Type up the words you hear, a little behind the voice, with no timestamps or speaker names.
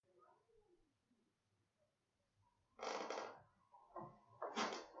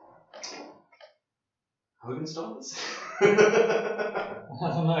How are we going to start this? I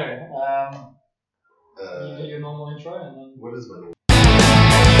don't know. You do your normal intro and then... What is my normal?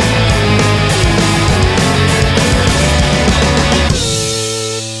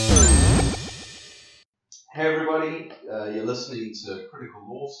 Hey everybody, you're listening to Critical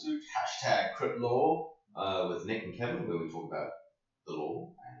Lawsuit, #CritLaw, with Nick and Kevin, where we talk about the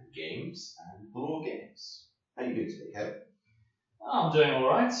law and games and the law games. How you doing today, Kevin? I'm doing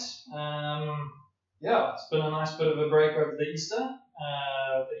alright. Yeah, it's been a nice bit of a break over the Easter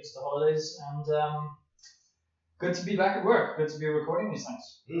holidays, and good to be back at work, good to be recording these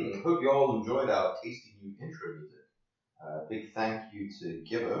things. Hope you all enjoyed our tasty new intro music. Big thank you to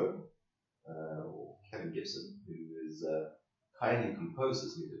Gibbo, or Kevin Gibson, who is kindly composed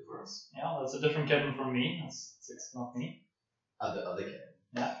this music for us. Yeah, that's a different Kevin from me, it's not me. Other Kevin.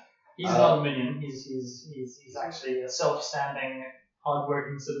 Yeah. He's not a minion, he's actually a self-standing,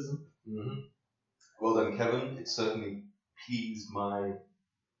 hard-working citizen. Mm-hmm. Well done, Kevin. It certainly pleased my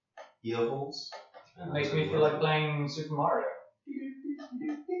ear holes. Makes me feel like playing Super Mario.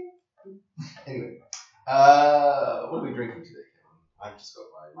 Anyway, what are we drinking today, Kevin? I've just got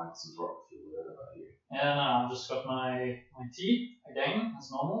my Michelson Rock. What about you? Yeah, no, I've just got my tea, again, as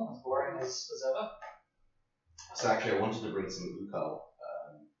normal, as boring as ever. So actually, I wanted to bring some Ukal.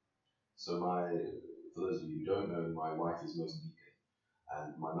 For those of you who don't know, my wife is Mozambican,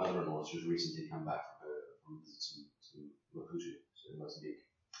 and my mother-in-law has just recently come back from a visit to Maputo, in Mozambique,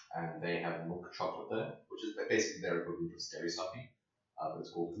 and they have milk chocolate there, which is basically their equivalent of Steri Stuffy, but it's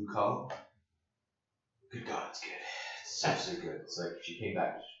called Ukal. Good God, it's good. It's absolutely good. So she came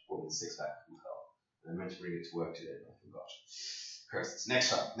back, she bought me a 6-pack of Ukal, and I meant to bring it to work today, but I forgot. Curses. Next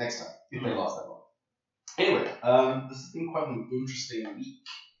time. If they last that long. Anyway, this has been quite an interesting week.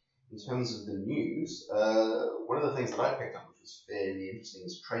 In terms of the news, one of the things that I picked up, which was fairly interesting,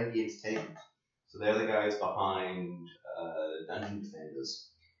 is Trendy Entertainment. So they're the guys behind Dungeon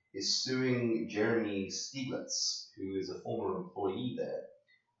Defenders, is suing Jeremy Stieglitz, who is a former employee there.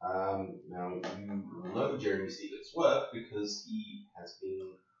 Now, you know Jeremy Stieglitz's work because he has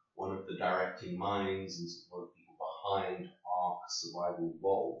been one of the directing minds and one of the people behind Ark Survival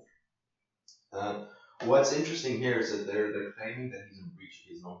Evolved. What's interesting here is that they're claiming that he's in breach of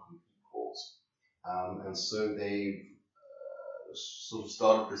his non-compete clause. And so they've sort of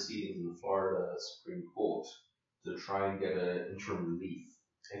started proceedings in the Florida Supreme Court to try and get an interim relief.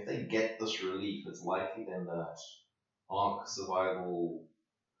 If they get this relief, it's likely then that Ark Survival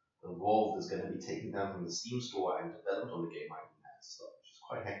Evolved is going to be taken down from the Steam store and developed on the Game Mining stuff, which is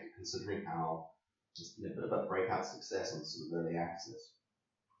quite hectic considering how it's been a bit of a breakout success on sort of early access.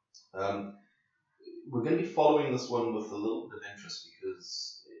 We're going to be following this one with a little bit of interest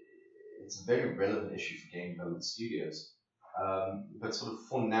because it's a very relevant issue for game development studios. But sort of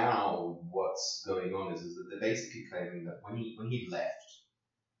for now, what's going on is that they're basically claiming that when he left,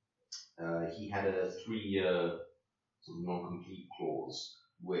 he had a 3-year sort of non-compete clause,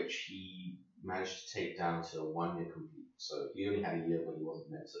 which he managed to take down to a 1-year complete. So he only had a year when he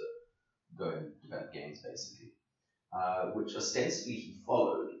wasn't meant to go and develop games, basically, which ostensibly he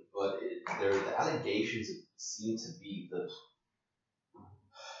followed. But the allegations seem to be that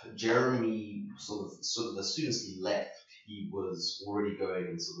Jeremy sort of as soon as he left, he was already going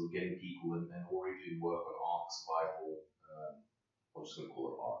and sort of getting people and already doing work on Ark Survival. I'm just going to call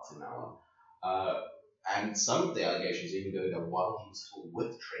it Ark from now on. And some of the allegations even go that while he was still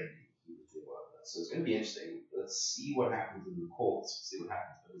with Trendy, he was doing work on that. So it's going to be interesting. Let's see what happens in the courts. See what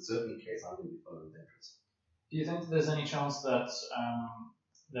happens. But in certain case, I'm going to be following with interest. Do you think there's any chance that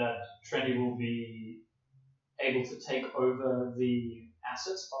Trendy will be able to take over the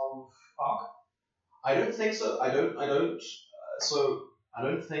assets of Ark? I don't think so. I don't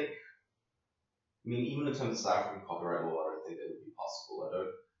think. I mean, even in terms of South African copyright law, I don't think that would be possible.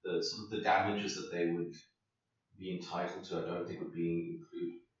 The sort of the damages that they would be entitled to, I don't think would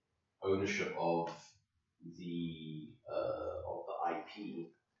include ownership of the IP.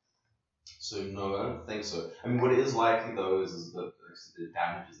 So no, I don't think so. I mean, what is likely though is that the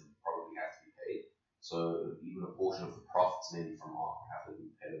damages probably have to be paid. So even a portion of the profits maybe from Ark would have to be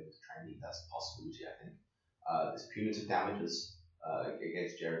paid over to Trendy. That's a possibility, I think. There's punitive damages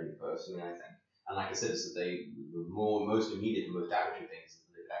against Jeremy personally, I think. And like I said, it's that the most immediate and most damaging things is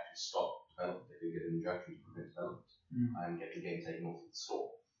that they could actually stop development. They could get an injunction to prevent development and get the game taken off the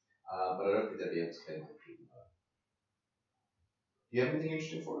store. But I don't think they'd be able to claim that. Do you have anything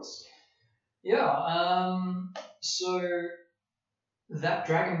interesting for us? Yeah, so that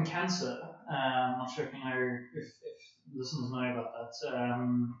Dragon Cancer, I'm not sure if you know, if listeners know about that.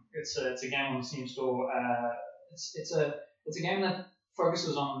 It's a game on the Steam store. It's a game that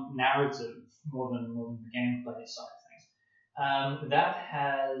focuses on narrative more than the gameplay side of things.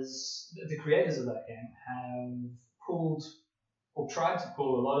 The creators of that game have pulled or tried to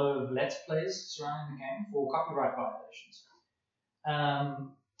pull a lot of let's plays surrounding the game for copyright violations.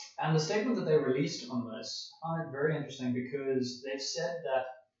 And the statement that they released on this, I find it very interesting because they've said that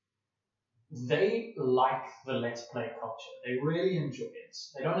they like the let's play culture. They really enjoy it.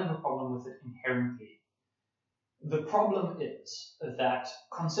 They don't have a problem with it inherently. The problem is that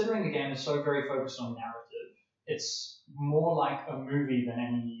considering the game is so very focused on narrative, it's more like a movie than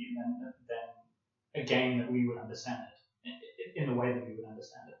a game that we would understand it in the way that we would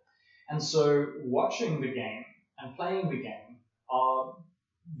understand it. And so watching the game and playing the game are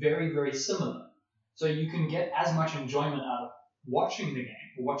very, very similar. So you can get as much enjoyment out of watching the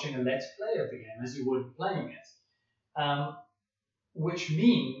game or watching a let's play of the game as you would playing it. Which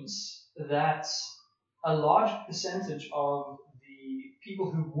means that a large percentage of the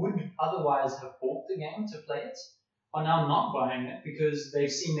people who would otherwise have bought the game to play it are now not buying it because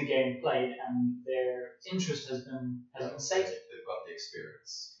they've seen the game played and their interest has been sated. They've got the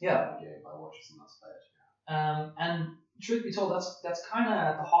experience Yeah. of the game by watching someone else play it. And truth be told, that's kind of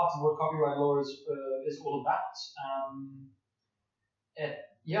at the heart of what copyright law is all about.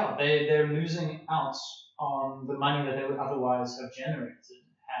 They're losing out on the money that they would otherwise have generated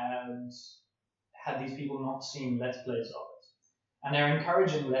had these people not seen let's plays of it. And they're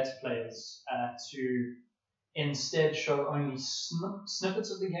encouraging let's players to instead show only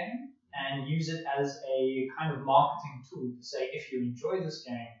snippets of the game and use it as a kind of marketing tool to say, if you enjoy this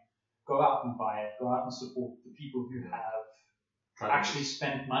game, go out and buy it, go out and support the people who have actually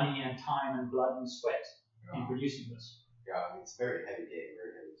spent money and time and blood and sweat in producing this. Yeah, I mean, it's a very heavy game,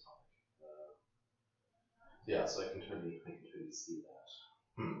 very heavy topic. So I can totally see that.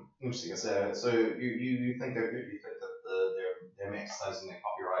 Interesting. So you think they're good? You think that them exercising their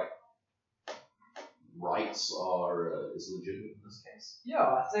copyright rights is legitimate in this case? Yeah,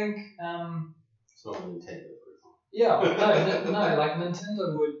 I think. It's not Nintendo, for example. Yeah, no. Like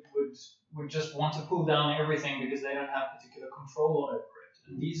Nintendo would just want to pull down everything because they don't have particular control over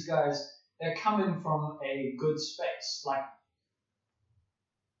it. And these guys, they're coming from a good space. Like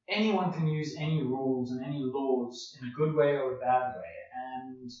anyone can use any rules and any laws in a good way or a bad way.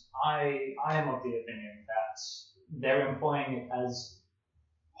 And I am of the opinion that they're employing it as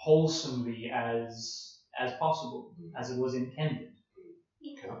wholesomely as possible, as it was intended.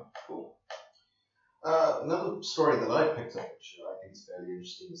 Okay, cool. Another story that I picked up, which I think is fairly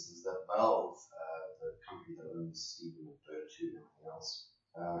interesting, is that Valve, the company that owns Steam and Dota 2 and everything else,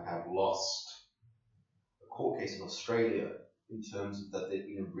 have lost a court case in Australia in terms of that they've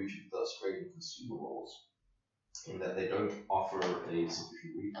been in breach of the Australian consumer laws, in that they don't offer a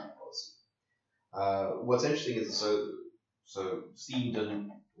sufficient refund policy. What's interesting is so Steam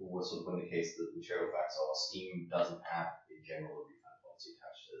didn't, or sort of when the case the material facts are, Steam doesn't have a general refund policy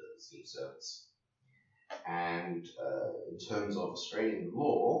attached to the Steam service. And in terms of Australian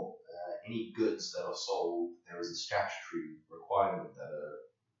law, any goods that are sold, there is a statutory requirement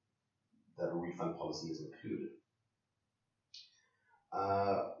that a refund policy is included.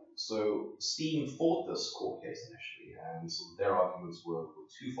 So Steam fought this court case initially, and so their arguments were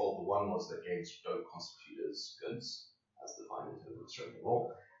twofold. The one was that games don't constitute as goods, as defined in terms of Australian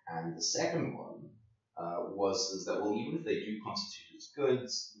law, and the second one was that, well, even if they do constitute as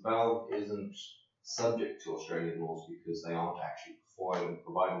goods, Valve isn't subject to Australian laws because they aren't actually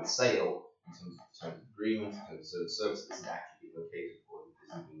providing the sale in terms of the terms of agreement, in terms of the service isn't actually located for it,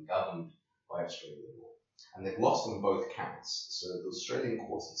 isn't being governed by Australian law. And they've lost on both counts. So the Australian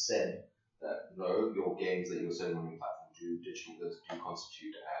courts have said that no, your games that you're selling on your platform digital goods do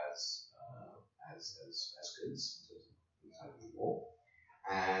constitute as goods in terms of law.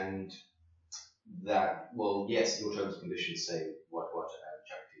 And that, well, yes, your terms and conditions say what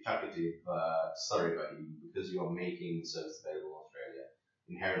Chakati, but sorry, buddy, because you're making the service available in Australia,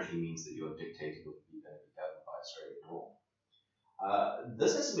 inherently means that you're dictating what will be governed by Australian law.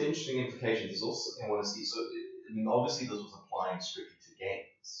 This has some interesting implications. There's also something I want to see. So, I mean, obviously this was applying strictly to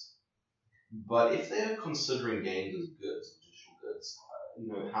games, but if they're considering games as goods, digital goods,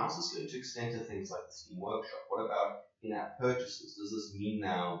 how is this going to extend to things like the Steam Workshop? What about in-app purchases? Does this mean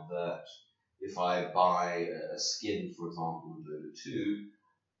now that if I buy a skin, for example, in Dota 2,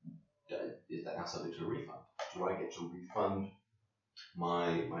 is that now subject to a refund? Do I get to refund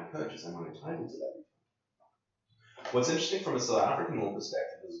my purchase? Am I entitled to that refund? What's interesting from a South African law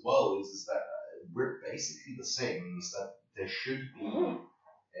perspective as well is that we're basically the same, is that there should be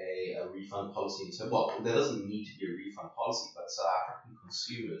a refund policy in terms. Well, there doesn't need to be a refund policy, but South African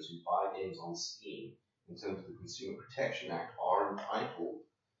consumers who buy games on Steam, in terms of the Consumer Protection Act, are are entitled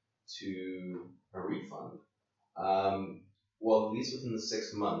to a refund. Well, at least within the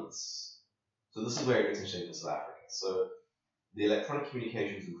 6 months. So this is where it gets interesting for South Africa. So the Electronic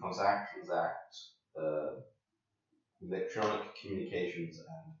Communications and Transactions Act, Electronic Communications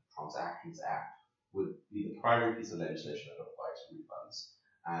and Transactions Act would be the primary piece of legislation that applies to refunds.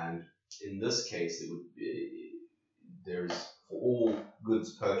 And in this case, it would be there's for all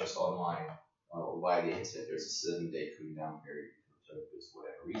goods purchased online or via the internet, there's a certain day cooling down period for goods for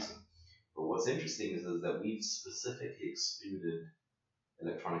whatever reason. But what's interesting is that we've specifically excluded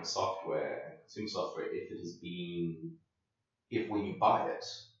electronic software and consumer software if when you buy it,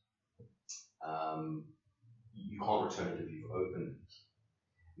 you can't return it if you've opened it.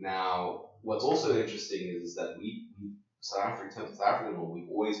 Now, what's also interesting is that in terms of South African law, we've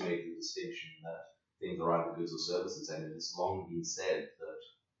always made the distinction that things are either goods or services, and it has long been said that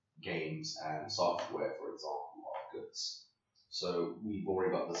games and software, for example, are goods. So we've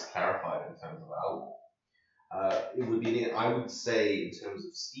already got this clarified in terms of our law. It would be, I would say, in terms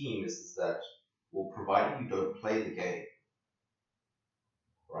of Steam, is that, well, provided you don't play the game,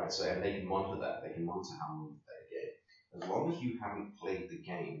 right? So, and they can monitor that. They can monitor how long you play the game. As long as you haven't played the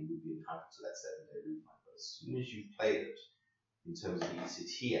game, you would be entitled to that 7-day refund. But as soon as you've played it, in terms of the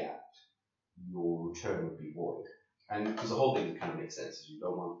ECT Act, your return would be void. And because the whole thing kind of makes sense, is you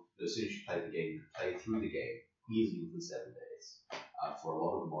don't want, as soon as you play the game, you can play through the game easily within 7 days for a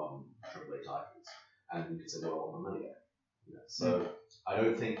lot of modern AAA titles. And you can say, well, I want my money back. So I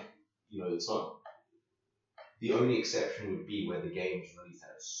don't think, it's not. The only exception would be where the game is released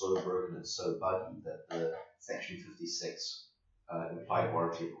and it's so broken and so buggy that the Section 56 implied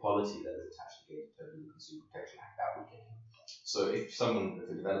warranty of quality that is attached to the game to the Consumer Protection Act, that would get in. So if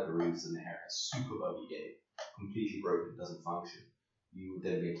a developer releases a super buggy game, completely broken, doesn't function, you would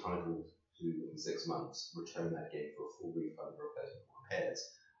then be entitled to, in 6 months, return that game for a full refund or replacement or repairs.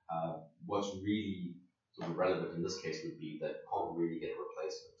 What's really sort of relevant in this case would be that you can't really get a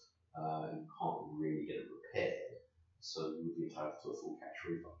replacement and can't really get it repaired, so you would be entitled to a full cash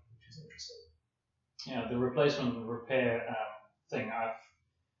refund, which is interesting. Yeah, the replacement and repair thing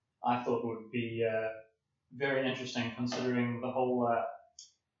I thought would be very interesting, considering the whole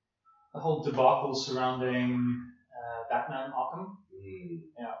debacle surrounding Batman Arkham.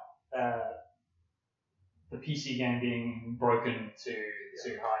 Yeah. The PC game being broken to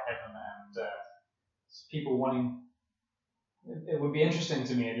high heaven, and people wanting. It would be interesting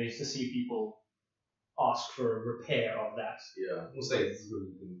to me, at least, to see people ask for a repair of that. Yeah, we'll say this is where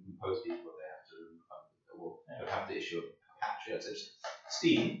you can impose people what they have to refund. They'll have to issue a patch. Yeah, so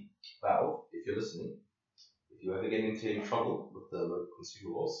Steam, Valve, if you're listening, if you ever get into any trouble with the local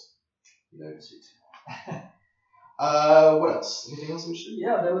consumer laws, what else? Anything else interesting?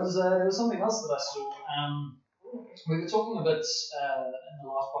 Yeah, there was something else that I saw. We were talking a bit in the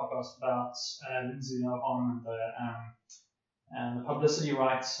last podcast about Lindsay Lohan and the publicity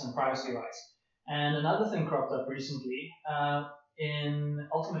rights and privacy rights. And another thing cropped up recently in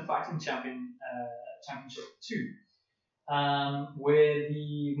Ultimate Fighting Championship 2, where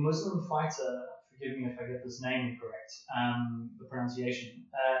the Muslim fighter, forgive me if I get this name incorrect, the pronunciation,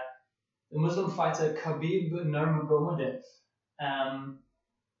 the Muslim fighter Khabib Nurmagomedov,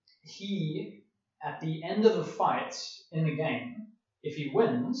 he, at the end of the fight in the game, if he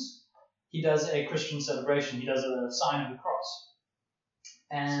wins, he does a Christian celebration. He does a sign of the cross.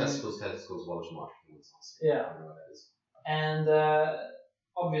 And testicles, Wallace Marsh. Yeah. And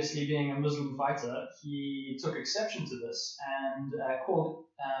obviously, being a Muslim fighter, he took exception to this and called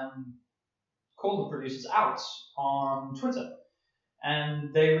the producers out on Twitter.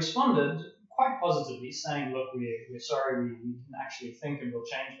 And they responded quite positively, saying, look, we're sorry, we didn't actually think and we'll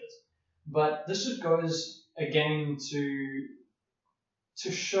change it. But this just goes again to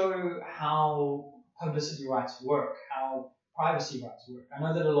show how publicity rights work, how privacy rights work. I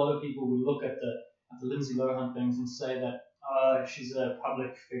know that a lot of people will look at the Lindsay Lohan things and say that she's a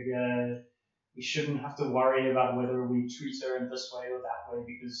public figure, we shouldn't have to worry about whether we treat her in this way or that way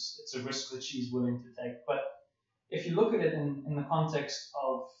because it's a risk that she's willing to take. But if you look at it in the context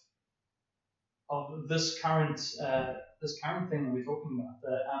of this current thing that we're talking about,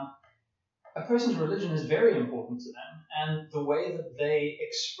 a person's religion is very important to them, and the way that they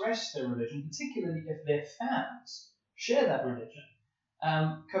express their religion, particularly if their fans share that religion.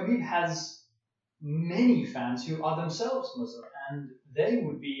 Khabib has many fans who are themselves Muslim, and they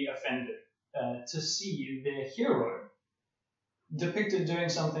would be offended to see their hero depicted doing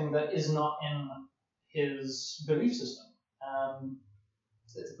something that is not in his belief system.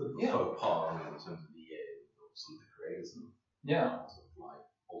 It's a bit of a faux pas in terms of some of the creators and yeah. sort of like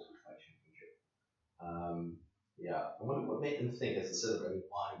Ultimate Fight Championship. Yeah. And what made them think as a celebratory? I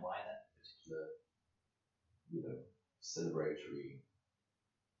mean, why that particular, celebratory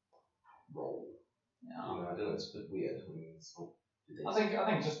role? Yeah. I don't know. It's a bit weird. I mean, it's not. I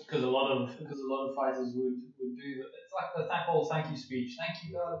think just because a lot of fighters would do that. It's like the whole thank you speech. Thank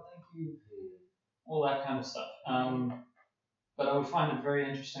you God. Thank you. All that kind of stuff. But I would find it very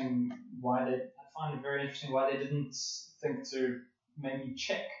interesting why they didn't think to maybe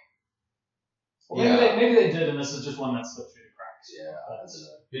check. Or maybe they did, and this is just one that slipped through the cracks. Yeah, I don't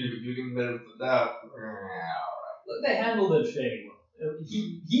know. You can benefit from that. They handled it fairly well.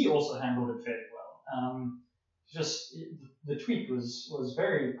 He also handled it fairly well. Just the tweet was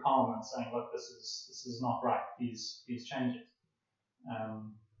very calm and saying, look, this is not right. Please change it.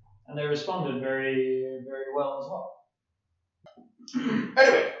 And they responded very, very well as well.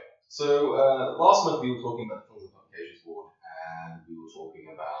 Anyway, so last month we were talking about the Films and Publications Board, and we were talking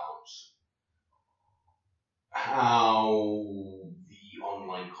about how the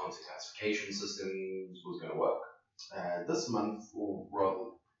online content classification systems was going to work. This month, or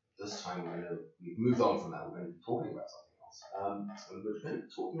rather this time, we've moved on from that. We're going to be talking about something else. And we're going to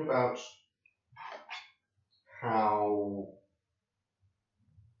be talking about how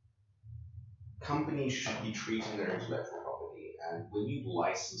companies should be treating their intellectual property, and when you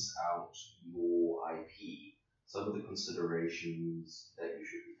license out your IP, some of the considerations that you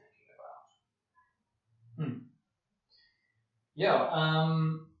should be thinking about. Yeah,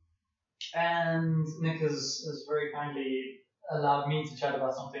 and Nick has very kindly allowed me to chat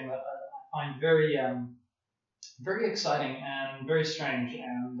about something that I find very very exciting and very strange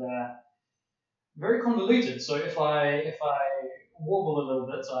and very convoluted. So if I warble a little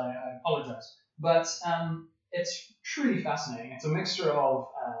bit, I apologize. But it's truly fascinating. It's a mixture of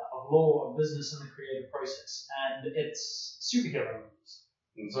law, of business, and the creative process, and it's superhero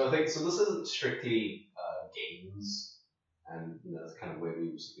movies. So I think this isn't strictly games, and that's kind of where we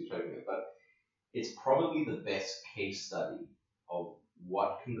were talking about, but it's probably the best case study of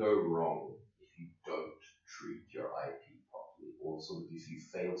what can go wrong if you don't treat your IP properly, or sort of if you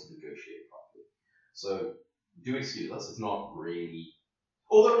fail to negotiate properly. So do excuse us, it's not really,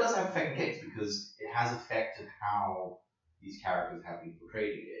 although it does have effect in games because it has affected how these characters have been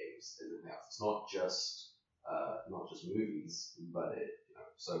portrayed in games. It's not just movies, but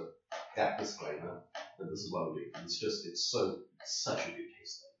so that disclaimer, but this is what we're doing. It's such a good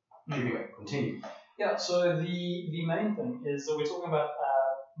case study. Anyway, continue. Yeah, so the main thing is that we're talking about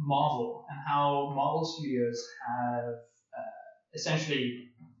Marvel and how Marvel Studios have essentially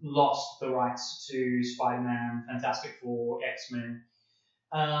lost the rights to Spider-Man, Fantastic Four, X-Men,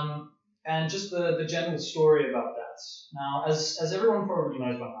 and just the general story about that. Now, as everyone probably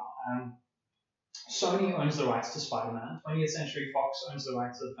knows by now, Sony owns the rights to Spider-Man, 20th Century Fox owns the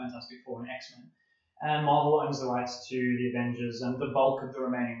rights to Fantastic Four and X-Men, and Marvel owns the rights to the Avengers and the bulk of the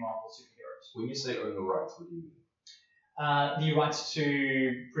remaining Marvel superheroes. When you say own the rights, what do you mean? The rights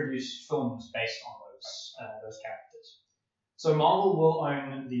to produce films based on those characters. So Marvel will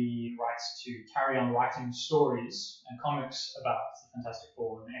own the rights to carry on writing stories and comics about the Fantastic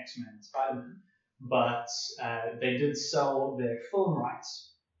Four and X-Men and Spider-Man, but they did sell their film rights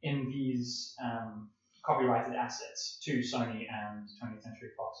in these copyrighted assets to Sony and 20th Century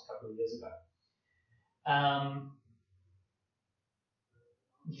Fox a couple of years ago.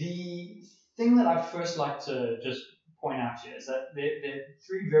 The thing that I'd first like to just point out here is that there are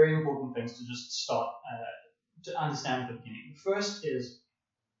three very important things to just start to understand at the beginning. The first is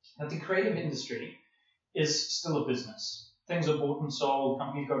that the creative industry is still a business. Things are bought and sold,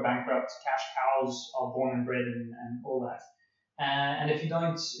 companies go bankrupt, cash cows are born and bred, and all that. And if you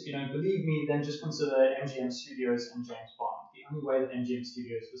don't believe me, then just consider MGM Studios and James Bond. The only way that MGM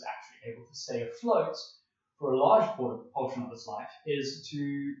Studios was actually able to stay afloat for a large portion of its life is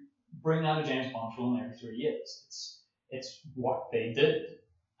to bring out a James Bond film every 3 years. It's what they did,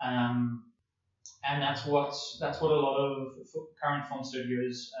 and that's what a lot of current film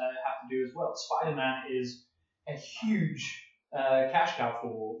studios have to do as well. Spider-Man is a huge cash cow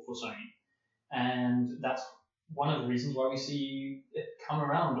for Sony, and that's one of the reasons why we see it come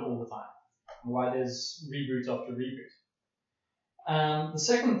around all the time, why there's reboot after reboot. The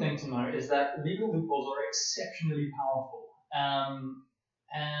second thing to know is that legal loopholes are exceptionally powerful,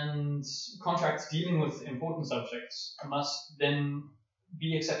 and contracts dealing with important subjects must then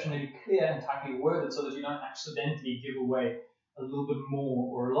be exceptionally clear and tightly worded so that you don't accidentally give away a little bit more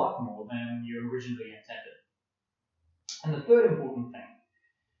or a lot more than you originally intended. And the third important thing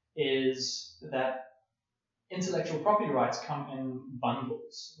is that intellectual property rights come in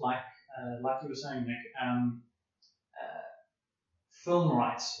bundles, like you were saying, Nick. Film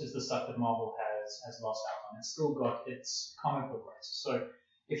rights is the stuff that Marvel has lost out on. It's still got its comic book rights. So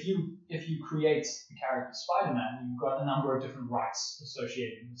if you create the character Spider-Man, you've got a number of different rights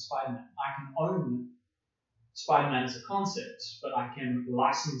associated with Spider-Man. I can own Spider-Man as a concept, but I can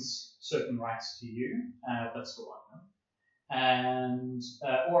license certain rights to you, but still own them, and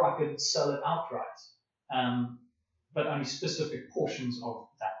or I could sell it outright, but only specific portions of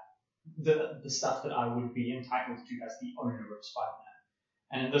that, the stuff that I would be entitled to as the owner of Spider-Man.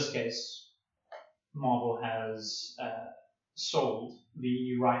 And in this case, Marvel has sold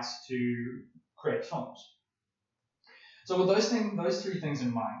the rights to create films. So with those three things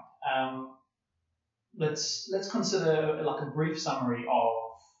in mind, let's consider like a brief summary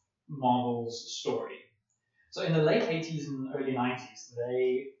of Marvel's story. So in the late 80s and early 90s,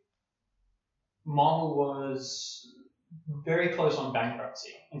 Marvel was very close on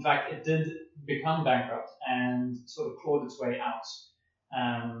bankruptcy. In fact, it did become bankrupt and sort of clawed its way out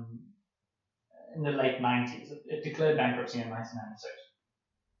in the late 90s. It declared bankruptcy in 1996.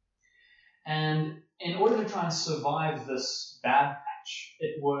 And in order to try and survive this bad patch,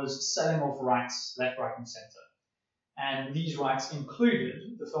 it was selling off rights left, right, and center. And these rights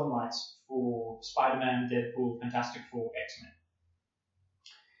included the film rights for Spider-Man, Deadpool, Fantastic Four, X-Men.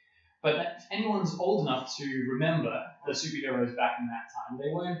 But if anyone's old enough to remember the superheroes back in that time,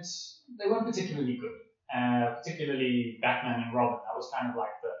 they weren't particularly good. Particularly Batman and Robin. That was kind of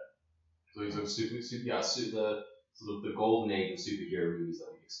like the golden age of superhero movies that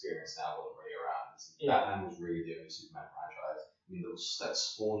we've experienced now wasn't really around. Batman was really the only Superman franchise. I mean, there was that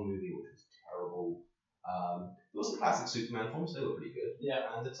Spawn movie, which was terrible. There was the classic Superman films; they were pretty good.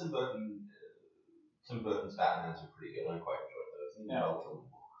 Yeah. And the Tim Burton's Batmans were pretty good. I quite enjoyed those. And Val were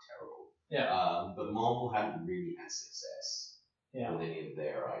terrible. Yeah. But Marvel hadn't really had success with any of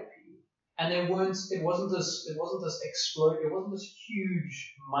their IP. And it wasn't this huge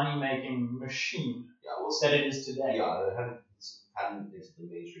money-making machine that it is today. Yeah, it hadn't into the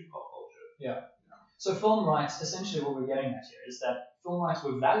mainstream pop culture. Yeah. So film rights, essentially what we're getting at here is that film rights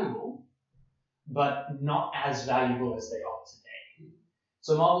were valuable, but not as valuable as they are today.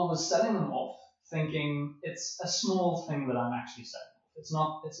 So Marvel was selling them off, thinking it's a small thing that I'm actually selling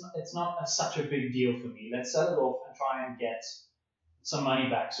off. It's not such a big deal for me. Let's sell it off and try and get some money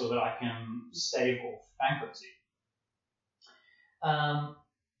back so that I can stave off bankruptcy.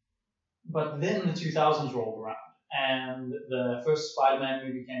 But then the 2000s rolled around, and the first Spider-Man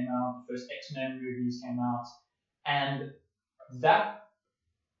movie came out, the first X-Men movies came out, and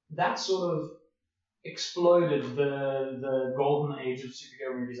that sort of exploded the golden age of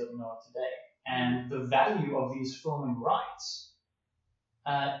superhero movies that we know of today. And the value of these filming rights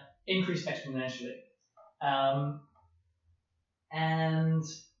increased exponentially. And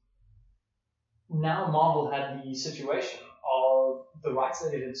now Marvel had the situation of the rights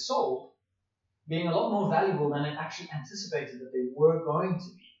that it had sold being a lot more valuable than it actually anticipated that they were going to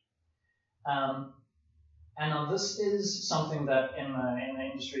be. And now this is something that in the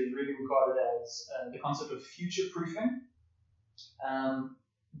industry is really regarded as the concept of future-proofing,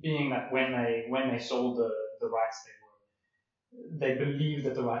 being that when they sold the rights, they believed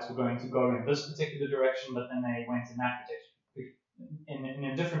that the rights were going to go in this particular direction, but then they went in that in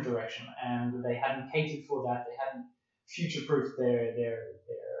a different direction, and they hadn't catered for that. They hadn't future-proofed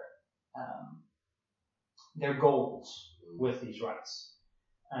their goals with these rights.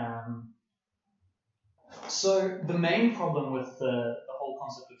 So the main problem with the whole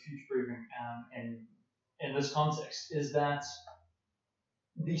concept of future-proofing in this context is that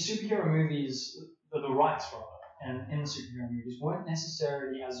the superhero movies, the rights rather, and in the superhero movies weren't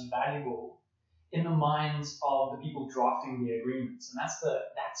necessarily as valuable in the minds of the people drafting the agreements, and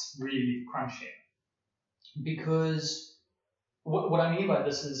that's really the crunch here. Because what I mean by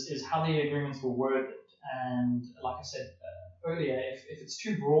this is how the agreements were worded, and like I said earlier, if it's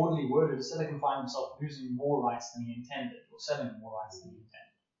too broadly worded, a seller can find himself losing more rights than he intended, or selling more rights than he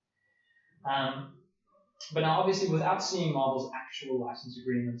intended. But now, obviously, without seeing Marvel's actual license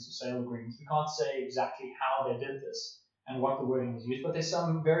agreements or sale agreements, we can't say exactly how they did this and what the wording was used, but there's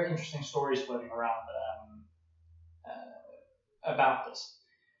some very interesting stories floating around about this.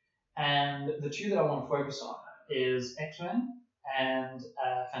 And the two that I want to focus on is X-Men and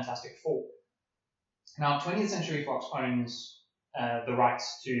Fantastic Four. Now, 20th Century Fox owns the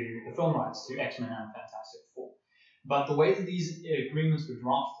film rights to X-Men and Fantastic Four. But the way that these agreements were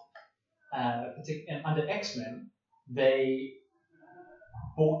drafted, under X-Men, they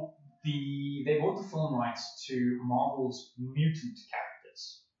bought the film rights to Marvel's mutant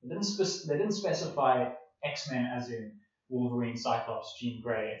characters. They didn't specify X-Men as in Wolverine, Cyclops, Jean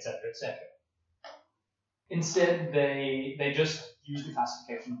Grey, etc., etc. Instead, they just use the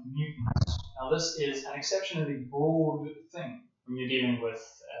classification of mutants. Now, this is an exceptionally broad thing when you're dealing with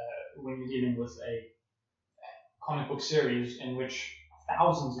a comic book series in which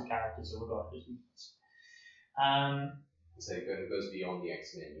thousands of characters are regarded as mutants. So it goes beyond the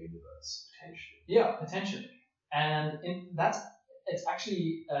X-Men universe, potentially. Yeah, potentially. And it's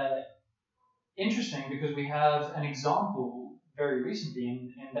actually interesting because we have an example very recently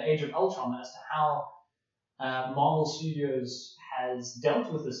in the Age of Ultron as to how Marvel Studios has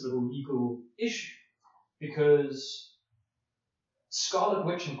dealt with this little legal issue. Because Scarlet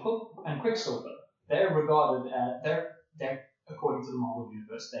Witch and Quicksilver, they're regarded as, they're according to the Marvel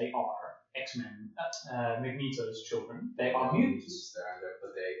Universe, they are X-Men, Magneto's children. They are mutants.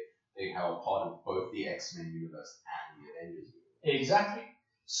 But they are part of both the X-Men universe and the Avengers universe. Exactly.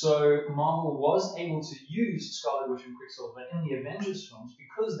 So Marvel was able to use Scarlet Witch and Quicksilver in the Avengers films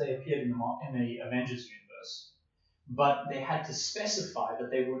because they appeared in the Avengers universe. But they had to specify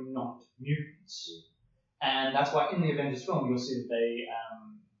that they were not mutants. And that's why in the Avengers film you'll see that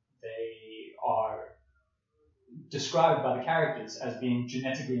they are described by the characters as being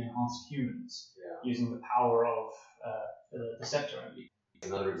genetically enhanced humans, using the power of the scepter.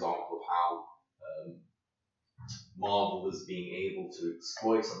 Another example of how Marvel is being able to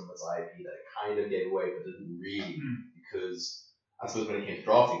exploit some of its IP that it kind of gave away but didn't really, because I suppose when it came to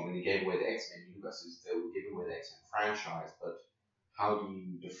drafting, when they gave away the X-Men universes, they were giving away the X-Men franchise, but how do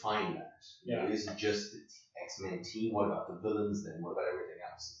you define that? Yeah. Is it just the X-Men team? What about the villains then? What about everything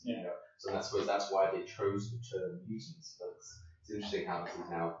else? Yeah. You know? So I suppose that's why they chose the term mutants. But it's interesting how this has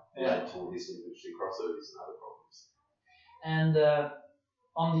now led to all these sort of interesting crossovers and other problems. And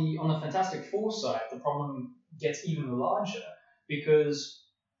on the Fantastic Four side, the problem gets even larger because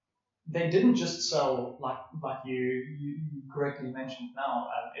they didn't just sell like you correctly mentioned now.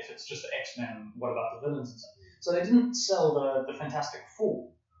 If it's just the X-Men, what about the villains and stuff? So they didn't sell the Fantastic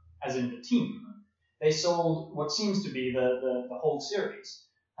Four, as in the team. They sold what seems to be the whole series.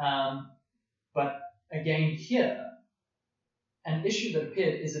 But again, here, an issue that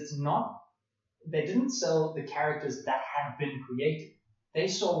appeared is they didn't sell the characters that had been created. They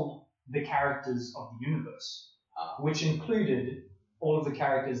sold the characters of the universe, which included all of the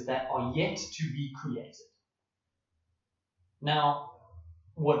characters that are yet to be created. Now,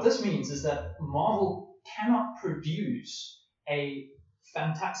 what this means is that Marvel cannot produce a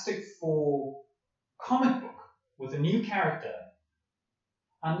Fantastic Four comic book with a new character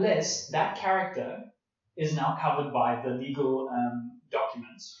unless that character is now covered by the legal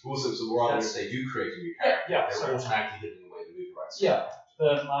documents. Also, so rather if they do create a new character, they're automatically giving away the movie rights. Yeah,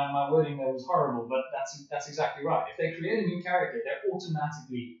 my wording there was horrible, but that's exactly right. If they create a new character, they're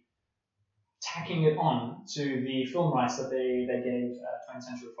automatically tacking it on to the film rights that they gave 20th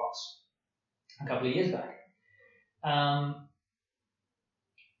Century Fox a couple of years back.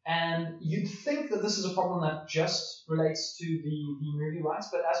 And you'd think that this is a problem that just relates to the movie rights,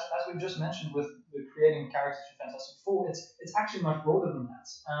 but as we've just mentioned with creating characters for Fantastic Four, it's actually much broader than that,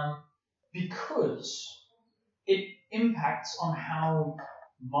 because it impacts on how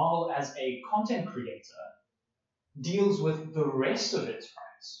Marvel as a content creator deals with the rest of its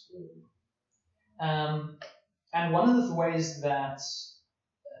rights. And one of the ways that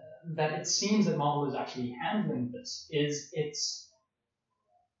it seems that Marvel is actually handling this is it's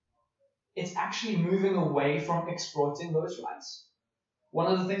actually moving away from exploiting those rights.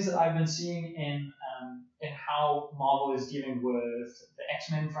 One of the things that I've been seeing in how Marvel is dealing with the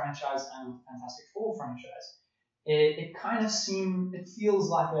X-Men franchise and the Fantastic Four franchise, it feels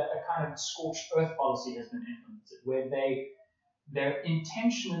like a kind of scorched earth policy has been implemented, where they're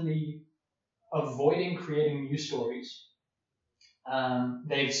intentionally avoiding creating new stories.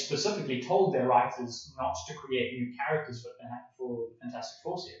 They've specifically told their writers not to create new characters for the Fantastic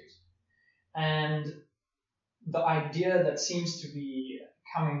Four series. And the idea that seems to be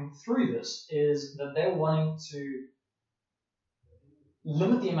coming through this is that they're wanting to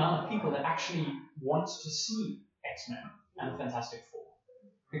limit the amount of people that actually want to see X-Men and Fantastic Four.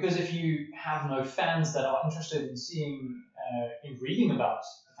 Because if you have no fans that are interested in reading about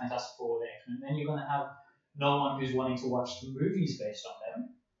the Fantastic Four or the X-Men, then you're going to have no one who's wanting to watch the movies based on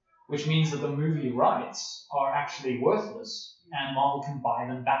them, which means that the movie rights are actually worthless and Marvel can buy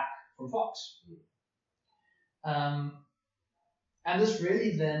them back from Fox. And this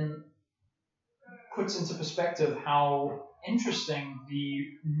really then puts into perspective how interesting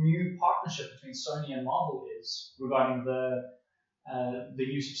the new partnership between Sony and Marvel is regarding the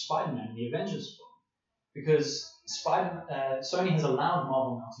use of Spider-Man in the Avengers film. Because Sony has allowed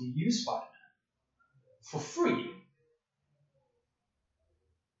Marvel now to use Spider-Man for free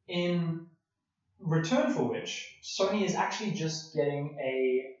in return for which Sony is actually just getting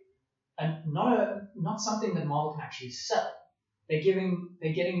not something that Marvel can actually sell. They're getting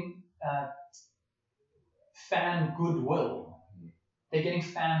fan goodwill. They're getting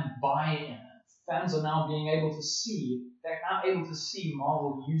fan buy-in. Fans are now able to see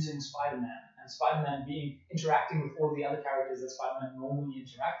Marvel using Spider-Man, and Spider-Man interacting with all the other characters that Spider-Man normally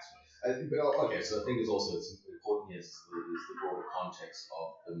interacts with. Okay, so I think it's important is the broader context of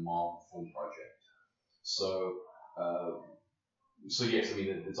the Marvel film project. So yes, I mean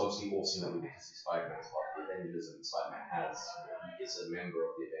it's obviously awesome that we get to see Spider-Man as part of the Avengers, and Spider-Man he is a member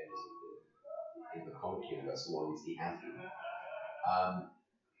of the Avengers in the comic universe, or at least he has been.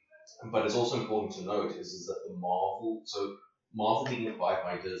 But it's also important to note is that Marvel being acquired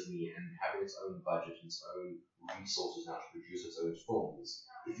by Disney and having its own budget and its own resources now to produce its own films.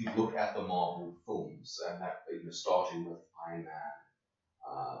 If you look at the Marvel films, and that starting with Iron Man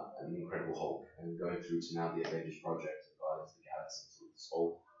and the Incredible Hulk, and going through to now the Avengers project and Guardians of the Galaxy, so this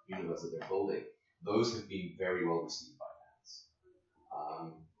whole universe that they're building, those have been very well received by fans.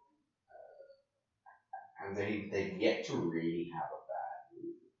 And they've yet to really have a bad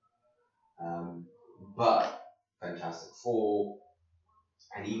movie. But Fantastic Four,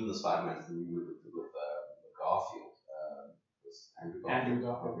 and even the Spider-Man movie with Garfield, Andrew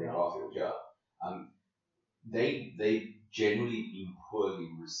Garfield, yeah. They generally been poorly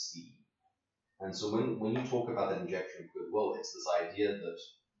received. And so when you talk about that injection of goodwill, it's this idea that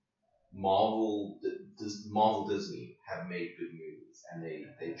Marvel Disney have made good movies, and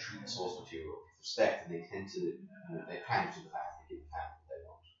they treat the source material with respect, and they tend to they pander to the fans, they give the fans what they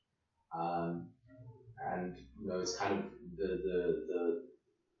want. And it's kind of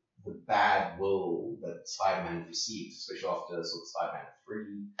the bad will that Spider-Man received, especially after sort of Spider-Man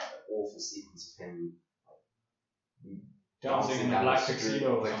 3, that awful sequence of him dancing in a black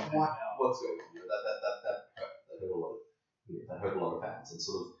tuxedo. Like, what's going on? That hurt a lot of fans, and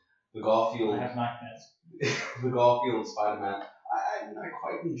sort of the Garfield. I have nightmares. The Garfield Spider-Man, I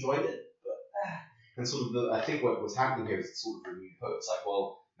quite enjoyed it, but and sort of I think what's happening here is sort of renewed hope. It's like,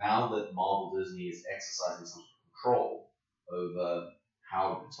 well, now that Marvel Disney is exercising some control over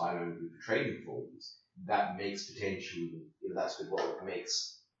how Spider-Man will be portrayed in films, that makes potentially, that's good. Well, it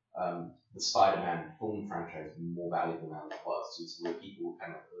makes the Spider-Man film franchise more valuable now than it was. So where people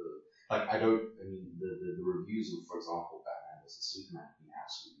kind of the reviews of, for example, Batman vs Superman have been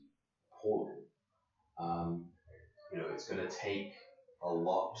absolutely appalling. It's going to take a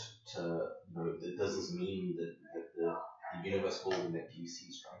lot to, it doesn't mean that the universe building that DC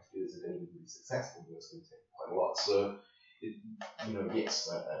is trying to do is going to be successful, but it's going to take quite a lot. So, yes,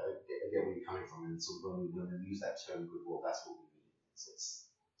 I get where you're coming from, and sort of when we use that term goodwill, that's what we mean. It's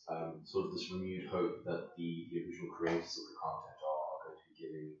sort of this renewed hope that the original creators of the content are going to be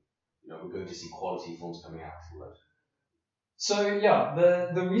giving, we're going to see quality films coming out through it. So yeah,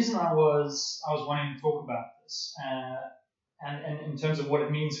 the reason I was wanting to talk about this, and in terms of what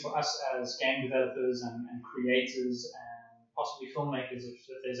it means for us as game developers and creators and possibly filmmakers, if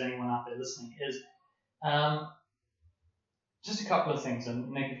there's anyone out there listening, is just a couple of things.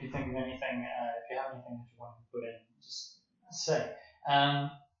 And Nick, if you think of anything, if you have anything that you want to put in, just say.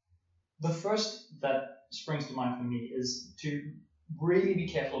 The first that springs to mind for me is to really be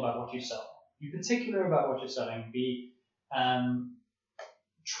careful about what you sell. Be particular about what you're selling.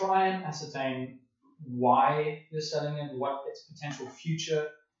 Try and ascertain why you're selling it, what its potential future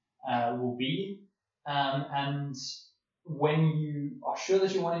will be, and when you are sure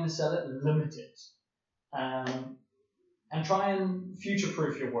that you're wanting to sell it, limit it, and try and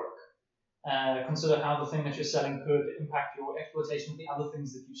future-proof your work. Consider how the thing that you're selling could impact your exploitation of the other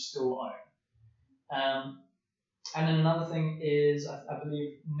things that you still own. And then another thing is, I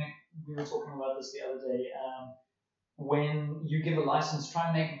believe, Nick, we were talking about this the other day, when you give a license, try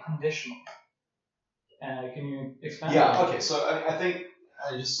and make it conditional. Can you expand? Yeah, okay, so I think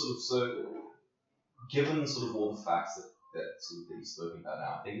I just given sort of all the facts that you've spoken about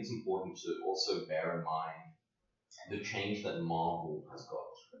now, I think it's important to also bear in mind the change that Marvel has got.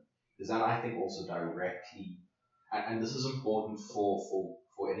 Because that, I think, also directly, and this is important for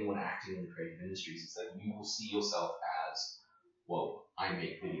anyone acting in the creative industries, is that you will see yourself as, well, I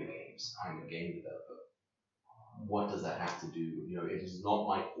make video games, I'm a game developer. What does that have to do? It is not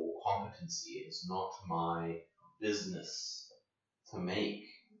my core competency, it is not my business to make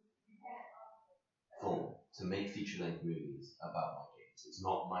film, to make feature-length movies about my games. It's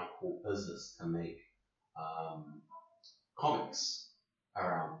not my core business to make comics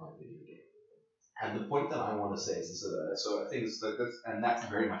around my video game. And the point that I want to say is so I think and that's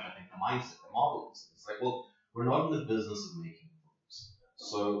very much, I think, the mindset that Marvel is. It's like, well, we're not in the business of making films.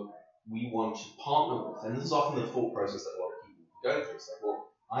 So we want to partner with, and this is often the thought process that a lot of people go through. It's like, well,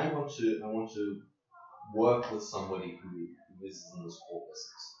 I want to work with somebody who is in this core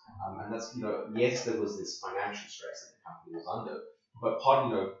business. And that's, yes, there was this financial stress that the company was under, but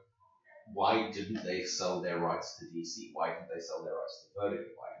why didn't they sell their rights to DC? Why didn't they sell their rights to Vertigo?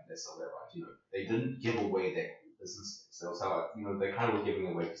 Why didn't they sell their rights? They didn't give away their core business. So they kind of were giving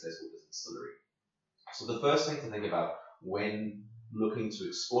away because they saw this distillery. So the first thing to think about when looking to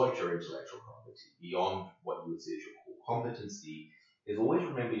exploit your intellectual property beyond what you would say is your core competency is always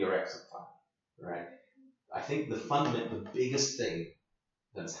remember your exit plan, right? I think the biggest thing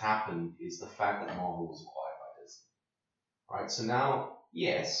that's happened is the fact that Marvel was acquired by Disney, right? So now,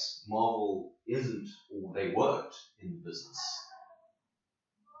 yes, Marvel isn't, or they weren't in the business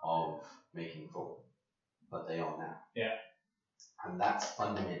of making film, but they are now. Yeah. And that's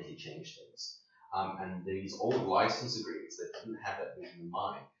fundamentally changed things. And these old license agreements that didn't have that vision in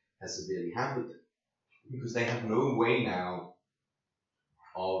mind has severely hampered them because they have no way now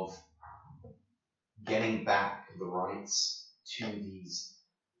of getting back the rights to these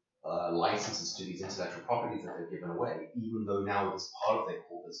licenses to these intellectual properties that they've given away, even though now it is part of their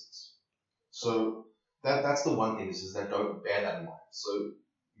core business. So that's the one thing is that don't bear that in mind. So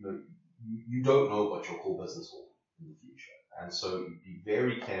you don't know what your core business will be in the future, and so be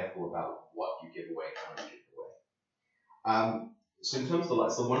very careful about what you give away and how you give it away. So in terms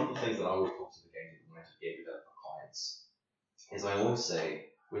of so one of the things that I always talk to the game developer clients is I always say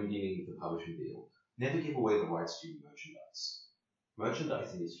when dealing with the publishing deal, never give away the rights to your merchandise.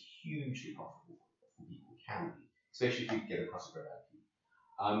 Merchandising is hugely profitable for people. It can be, especially if you get across a great IP.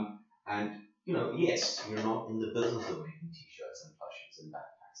 And yes, you're not in the business of making t-shirts and plushies and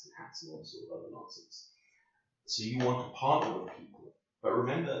backpacks and hats and all sort of other nonsense. So you want to partner with people, but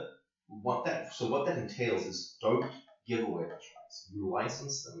remember what that entails is don't give away those rights. You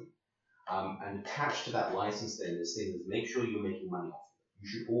license them, and attached to that license then this thing is make sure you're making money off of it. You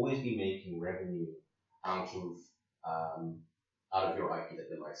should always be making revenue out of your IP that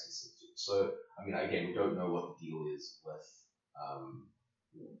you're licensing to. So again, we don't know what the deal is with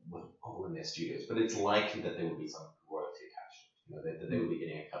Apple and their studios, but it's likely that there will be some royalty attached. That they will be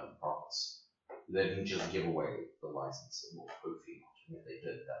getting a cut of the profits. They didn't just give away the license, or hopefully not. And if they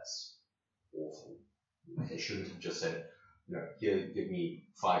did, that's awful. They shouldn't have just said, here, give me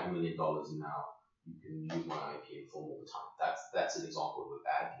 $5 million and now you can use my IP in film all the time. That's an example of a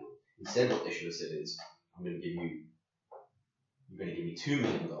bad deal. Instead, what they should have said is, you're going to give me $2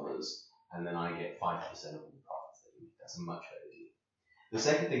 million, and then I get 5% of all the profits that you make. That's a much better deal. The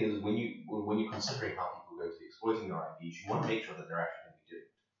second thing is when you're considering how people are going to be exploiting their IPs, you want to make sure that they're actually going to be doing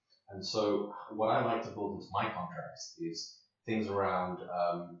it. And so what I like to build into my contracts is things around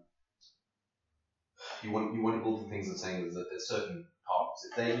you want to build in things and saying that there's certain parts.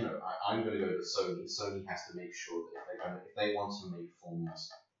 If they I'm going to go to Sony. Sony has to make sure that if they want to make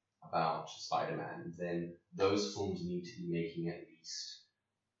films about Spider-Man, then those films need to be making at least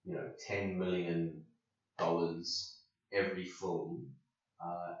 $10 million every film,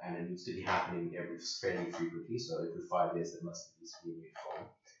 and it needs to be happening fairly frequently. So every 5 years there must at least be a new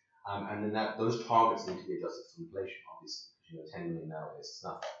film. And then those targets need to be adjusted for inflation, obviously, because 10 million nowadays is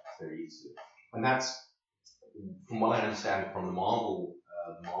nothing. It's very easy to do. And that's, from what I understand from the Marvel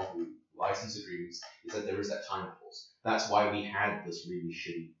license agreements, is that there is that time clause. That's why we had this really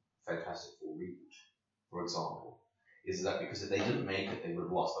shitty Fantastic Four reboot, for example. Is that because if they didn't make it, they would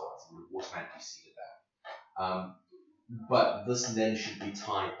have lost the rights. They would have automatically ceded that. But this then should be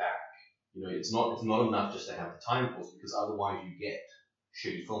tied back. It's not enough just to have the time clause, because otherwise you get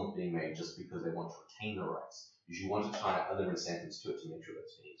shitty films being made just because they want to retain the rights. You want to tie other incentives to it to make sure that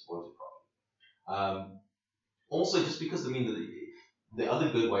it's being exploited properly. Also, just because the other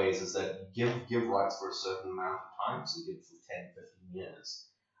good ways is that give rights for a certain amount of time, so give for 10, 15 years.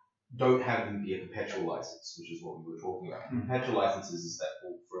 Don't have them be a perpetual license, which is what we were talking about. Perpetual licenses is that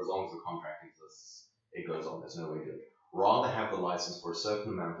for as long as the contract exists, it goes on. There's no way to do it. Rather have the license for a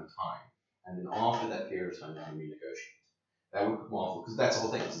certain amount of time, and then after that period of time, you can renegotiate. That would put Marvel, because that's the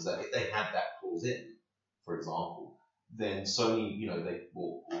whole thing, is that if they had that clause in, for example, then Sony,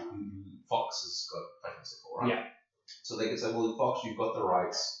 Fox has got Fantastic Four, right? Yeah. So they could say, well, Fox, you've got the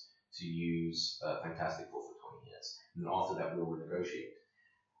rights to use Fantastic Four for 20 years, and then after that, we'll renegotiate.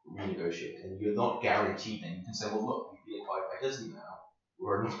 And you're not guaranteed, then you can say, well, look, we've been acquired by Disney now,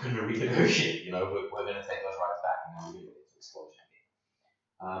 we're not going to renegotiate, we're going to take those rights back, and then we're going to get to explosion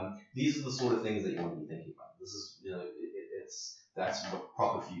again. These are the sort of things that you want to be thinking about. This is, that's what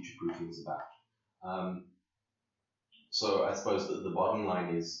proper future proofing is about. So I suppose the bottom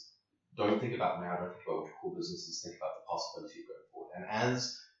line is, don't think about now, don't think about what your core business is, think about the possibility of going forward. And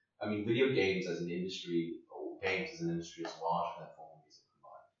as I mean, video games as an industry, or games as an industry, is larger than film and music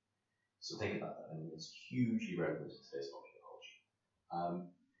combined. So think about that. I mean, it's hugely relevant to today's popular culture.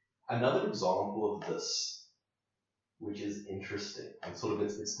 Another example of this, which is interesting, and sort of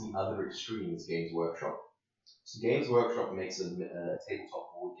it's the other extreme, is Games Workshop. So Games Workshop makes a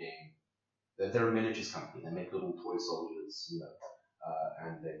tabletop board game. They're a miniatures company. They make little toy soldiers,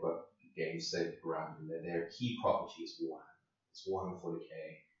 and they've got games set around them. Their key property is Warhammer. It's Warhammer 40k,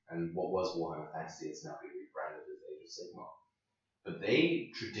 and what was Warhammer Fantasy is now being rebranded as Age of Sigmar. But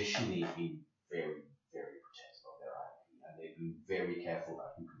they traditionally have been very, very protective of their IP, and they've been very careful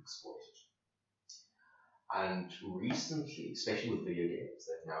about who can exploit it. And recently, especially with video games,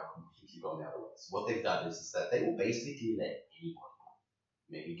 they've now completely gone the other way. So what they've done is that they will basically let anyone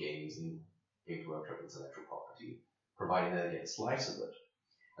make a game using Games Workshop intellectual property, providing they get a slice of it.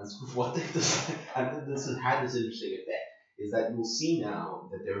 And so what they've decided, and this has had this interesting effect, is that you'll see now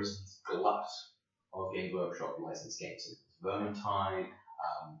that there is this glut of Games Workshop licensed games. So there's Vermintide,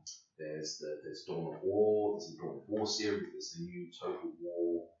 there's Dawn of War, there's the Dawn of War series, there's the new Total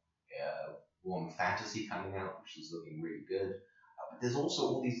War Warhammer Fantasy coming out, which is looking really good. But there's also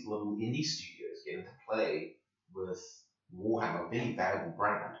all these little indie studios getting to play with Warhammer, a really valuable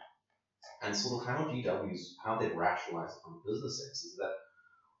brand. And sort of how they've rationalized it from a business sense is that,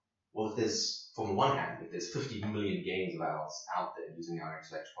 well, if there's, from one hand, if there's 50 million games of ours out there using our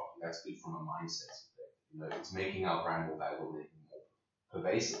intellectual property, that's good from a mindset perspective. It's making our brand more valuable, making it more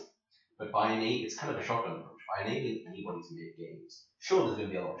pervasive. But it's kind of a shotgun approach. By enabling anybody to make games, sure, there's going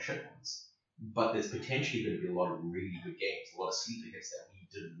to be a lot of shit ones, but there's potentially going to be a lot of really good games, a lot of sleeper hits that we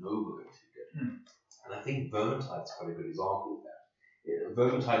didn't know were going to be good. And I think Vermintide is quite a good example of that.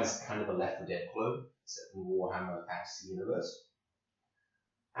 Vermintide is kind of a Left 4 Dead clone set in Warhammer Fantasy universe.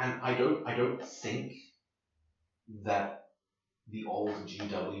 And I don't think that the old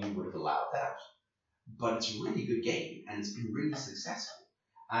GW would have allowed that, but it's a really good game and it's been really successful.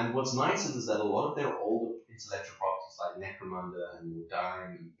 And what's nice is that a lot of their older intellectual properties like Necromunda and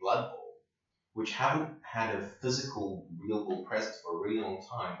Mordain and Blood Bowl, which haven't had a physical, real-world presence for a really long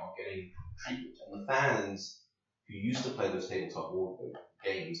time, are getting treatment. And the fans who used to play those tabletop war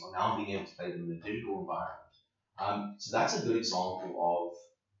games are now being able to play them in a digital environment. So that's a good example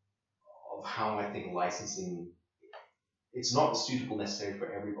of how I think licensing, it's not suitable necessarily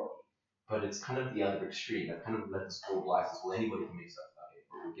for everybody, but it's kind of the other extreme. I've kind of let this broad license, well, anybody can make stuff about it,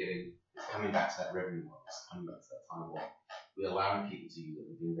 but it's coming back to that revenue model, it's coming back to that time where we're allowing people to use it,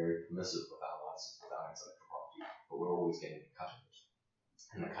 we're being very permissive with our license, with our intellectual property, but we're always getting a cut of it.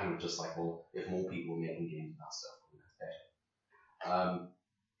 And they're kind of just like, well, if more people are making games about stuff, then that's better.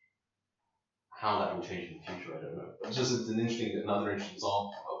 How that will change in the future, I don't know. But it's another interesting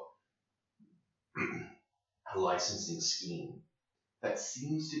example of a licensing scheme that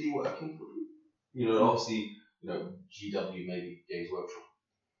seems to be working for you. Obviously, GW, maybe Games Workshop,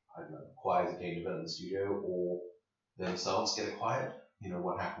 I don't know, acquires a game development studio, or themselves get acquired.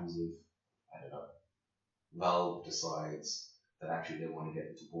 What happens if, I don't know, Valve decides that actually they want to get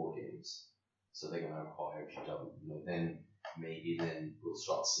into board games, so they're going to acquire GW. Then we'll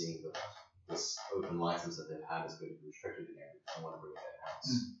start seeing that this open license that they've had is going to be restricted again. I want to bring that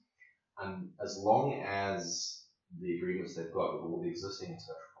house. And as long as the agreements they've got with all the existing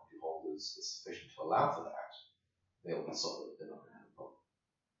intellectual property holders is sufficient to allow for that, they will be solid. They're not going to have a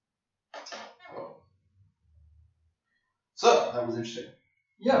problem. So that was interesting.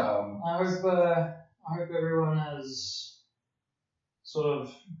 Yeah, I hope everyone has sort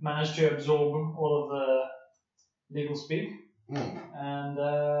of managed to absorb all of the legal speak, and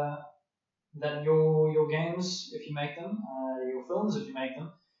that your games, if you make them, your films, if you make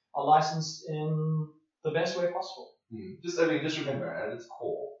them, are licensed in the best way possible. Just remember, at its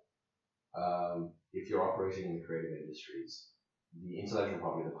core, if you're operating in the creative industries, the intellectual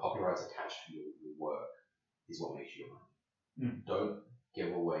property, the copyrights attached to your work, is what makes you your money. Don't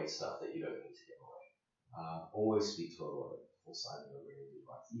give away stuff that you don't need to give away. Always speak to a lawyer before signing over any of these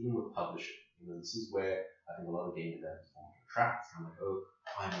rights, even with publishing. This is where I think a lot of game developers fall into traps. I'm like,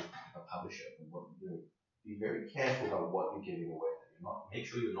 I'm a publisher, but be very careful about what you're giving away. Make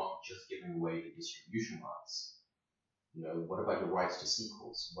sure you're not just giving away the distribution rights. What about your rights to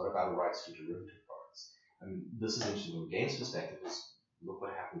sequels? What about the rights to derivative products? This is interesting from a games perspective. Look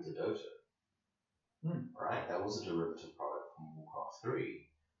what happened to Dota. Right? That was a derivative product from Warcraft 3.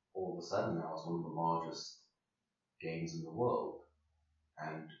 All of a sudden, now it's one of the largest games in the world,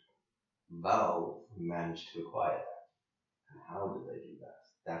 and Valve managed to acquire that. And how did they do that?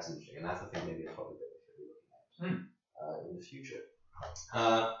 That's interesting, and that's the thing maybe a topic that we should be looking at in the future.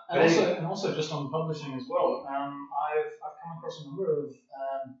 And also just on publishing as well, I've come across a number of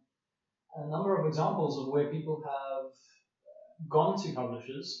examples of where people have gone to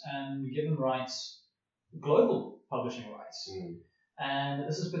publishers and given rights, global publishing rights. And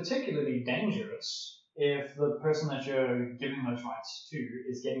this is particularly dangerous if the person that you're giving those rights to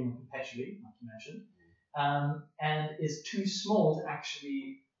is getting them perpetually, like you mentioned, and is too small to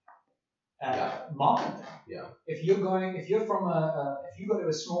actually market them. Yeah. If you go to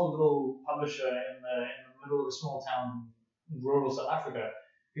a small little publisher in the middle of a small town in rural South Africa,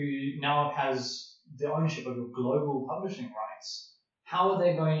 who now has the ownership of your global publishing rights, how are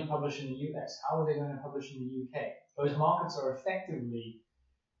they going to publish in the US? How are they going to publish in the UK? Those markets are effectively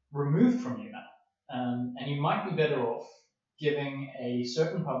removed from you now. And you might be better off giving a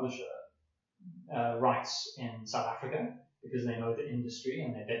certain publisher rights in South Africa because they know the industry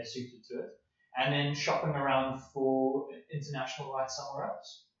and they're better suited to it, and then shopping around for international rights somewhere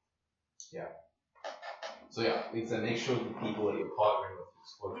else. Yeah. So yeah, it's make sure the people that you're partnering with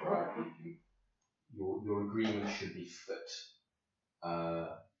exploit your IP. Your agreement should be fit,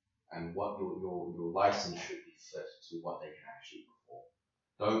 and what your license should be fit to what they can actually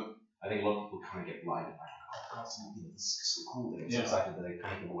perform. I think a lot of people kind of get blinded by, oh God, this is so cool. They're so excited that they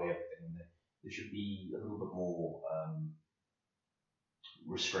kind of give away everything. They should be a little bit more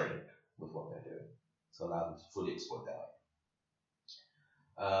restrained with what they're doing, so allow them to fully exploit that.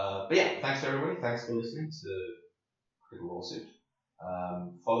 But yeah, thanks to everybody. Thanks for listening to Critical Lawsuit.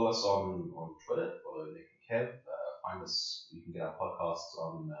 Follow us on Twitter. Follow Nick and Kev. Find us. You can get our podcasts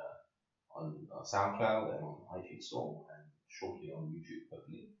on SoundCloud and on iTunes Store, and shortly on YouTube,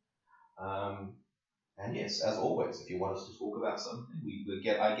 hopefully. And yes, as always, if you want us to talk about something,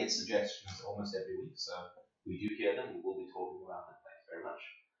 I get suggestions almost every week, so we do hear them. We will be talking about them. Thanks very much.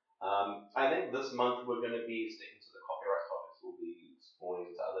 I think this month we're going to be sticking to the copyright topics. We'll be exploring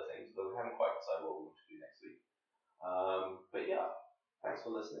into other things, but we haven't quite decided what we want to do next week. But yeah, thanks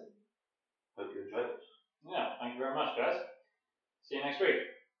for listening. Hope you enjoyed it. Yeah, thank you very much, guys. See you next week.